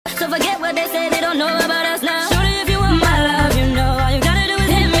So forget what they say, they don't know about us now. Shorty, if you want my love, you know all you gotta do is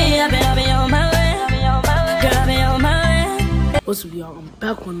hit me up and I'll be on my way. Girl, I'll be on my way. What's up, y'all? I'm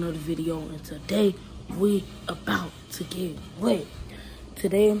back with another video, and today we about to get lit.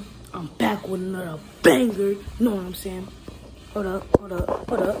 Today I'm back with another banger. You know what I'm saying? Hold up.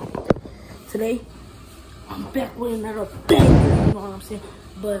 Today I'm back with another banger. You know what I'm saying?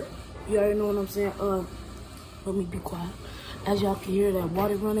 But you already know what I'm saying. Let me be quiet. As y'all can hear that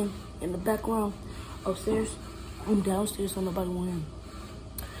water running in the background upstairs, I'm downstairs, so nobody went in.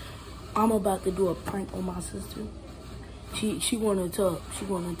 I'm about to do a prank on my sister. She wanted to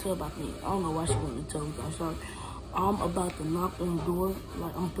tell about me. I don't know why she wanted to tell me. I'm sorry. I'm about to knock on the door.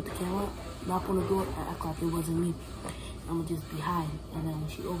 Like, I'm gonna put the camera up, knock on the door, and act like it wasn't me. I'm gonna just be hiding. And then when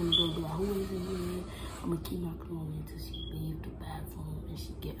she open the door, be like, who is it? I'm gonna keep knocking on it until she leave the bathroom and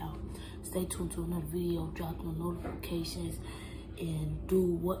she get out. Stay tuned to another video, drop the notifications, and do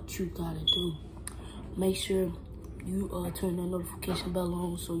what you gotta do. Make sure you turn that notification bell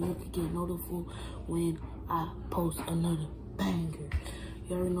on so you can get notified when I post another banger.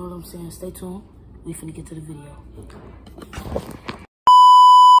 You already know what I'm saying. Stay tuned. We finna get to the video.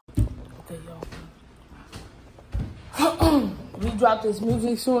 Okay, y'all. We drop this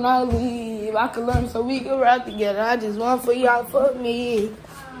music soon. I leave. I can learn so we can rap together. I just want for y'all, for me.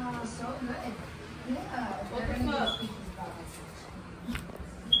 So good. Yeah.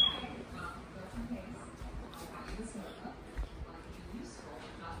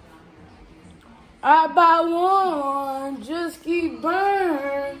 I buy one, just keep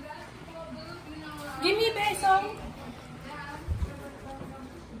burn. Give me a bass song.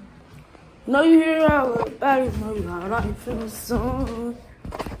 No, you hear our battery, no, you not. I feel the song.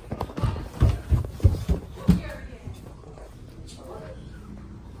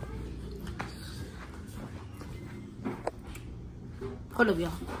 Hold up,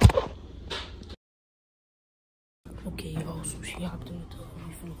 y'all. Okay, y'all, so she hopped in the tub. We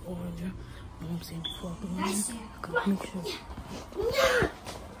finna go in there. You know what I'm saying? Before I go in there, I gotta make sure.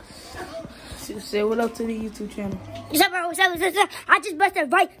 Say what up to the YouTube channel. What's up, bro? What's up? I just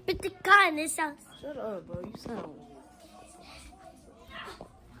busted right with the car in this house. Shut up, bro. You sound.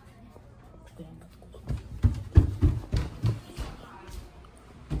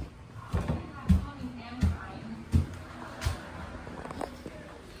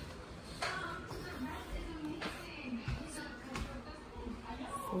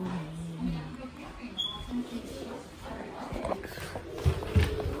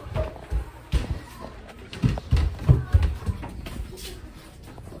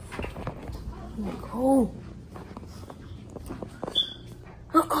 Oh.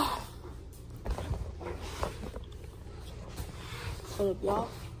 Hold up, y'all.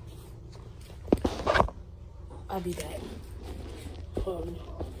 I'll be back.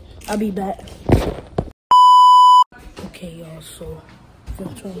 I'll be back. Okay, y'all, so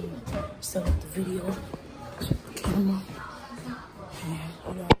I'm trying to set up the video. Camera.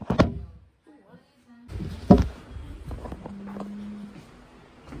 And, y'all.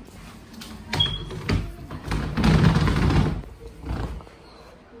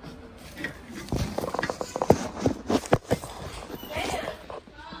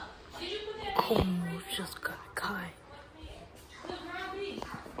 Just got caught.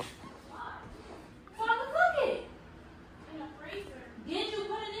 Did you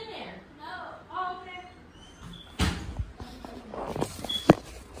put it in there? No. Oh, okay.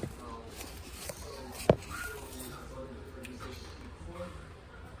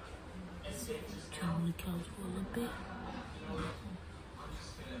 Chill on the couch for a little bit.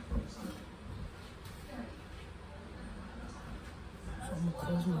 So I'm gonna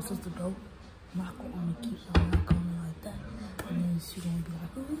close my sister door. Knock on it, keep on knocking on it like that. And then she gonna be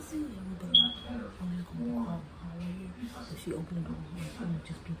like, who is it? And I'm gonna be like, I'm just gonna walk out right here. If she open the door, I'm gonna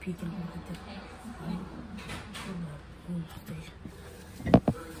just be peeking over like that. Stay.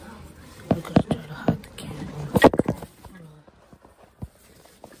 Look at her try to hide the camera.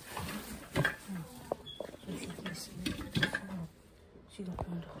 She gonna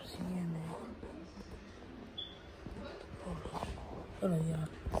find out she in there. Hold on, y'all.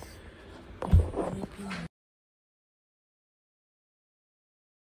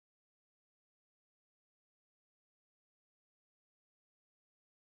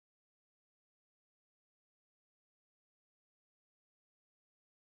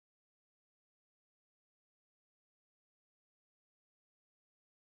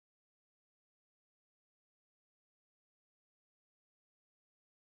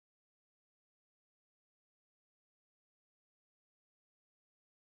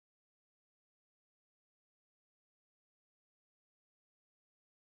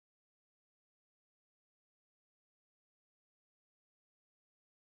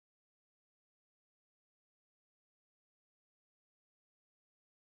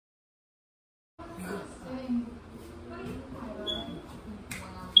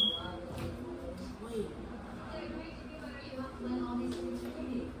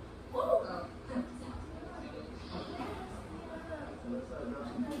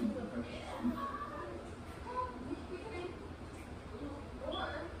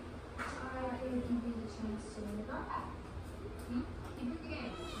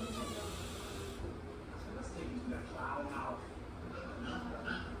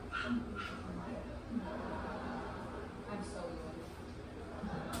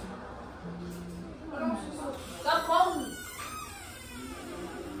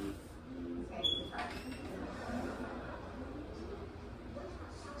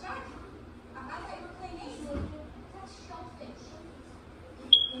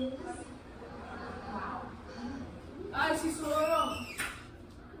 Alright, she's so on.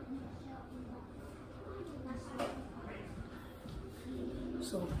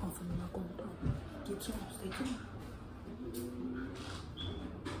 So I'm finna not going down. Get some, stay tuned.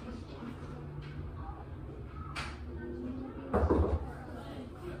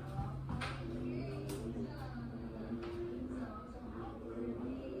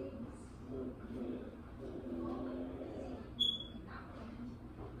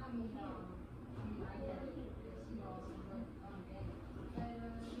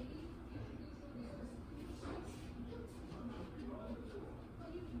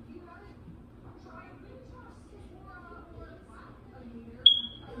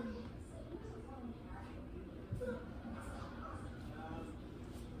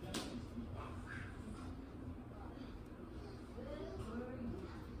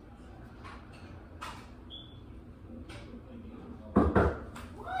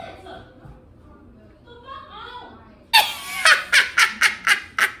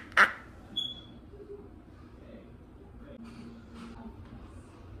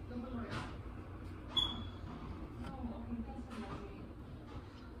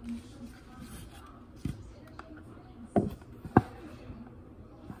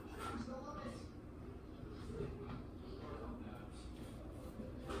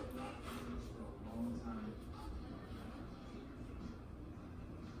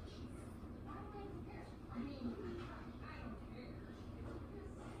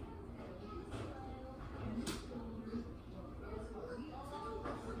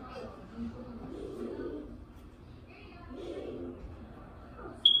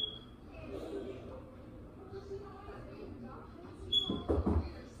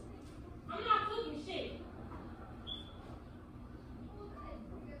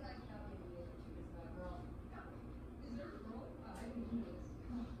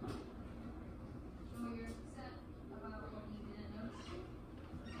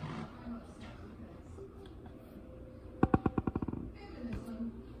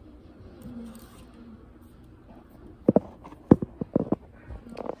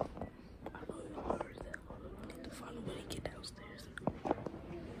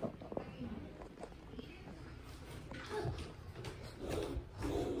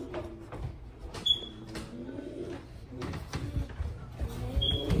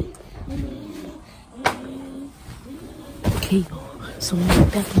 Okay, y'all. So I'm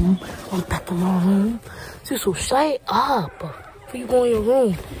back in my room. Just so shut up. Before you go in your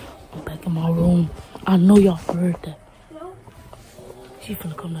room, I'm back in my room. I know y'all heard that. She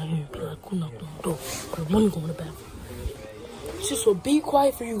finna come down here and be like, who knocked on the door? Or let me go in the bathroom. Just so be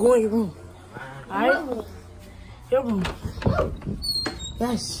quiet before you go in your room. Alright? Your room.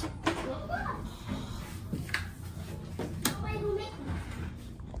 Yes.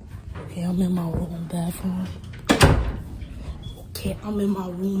 Okay, I'm in my room bathroom. Okay, I'm in my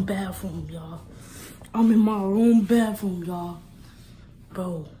room bathroom, y'all. I'm in my room bathroom, y'all.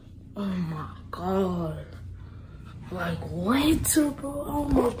 Bro, oh my God. Like, wait till, bro, I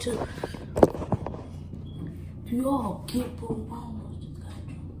don't know what to... Do y'all get, bro? I don't know what you got to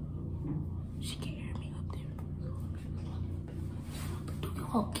do. She can hear me up there. But do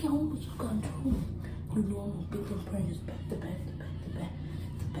y'all get on what you got to do? You know I'm gonna pick them prayers back to back to back to back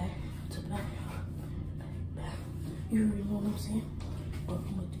to back to back. Back. You already know what I'm saying? But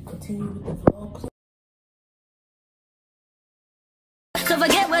I'm going to continue with the vlog. So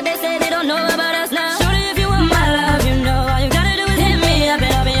forget what they say, they don't know about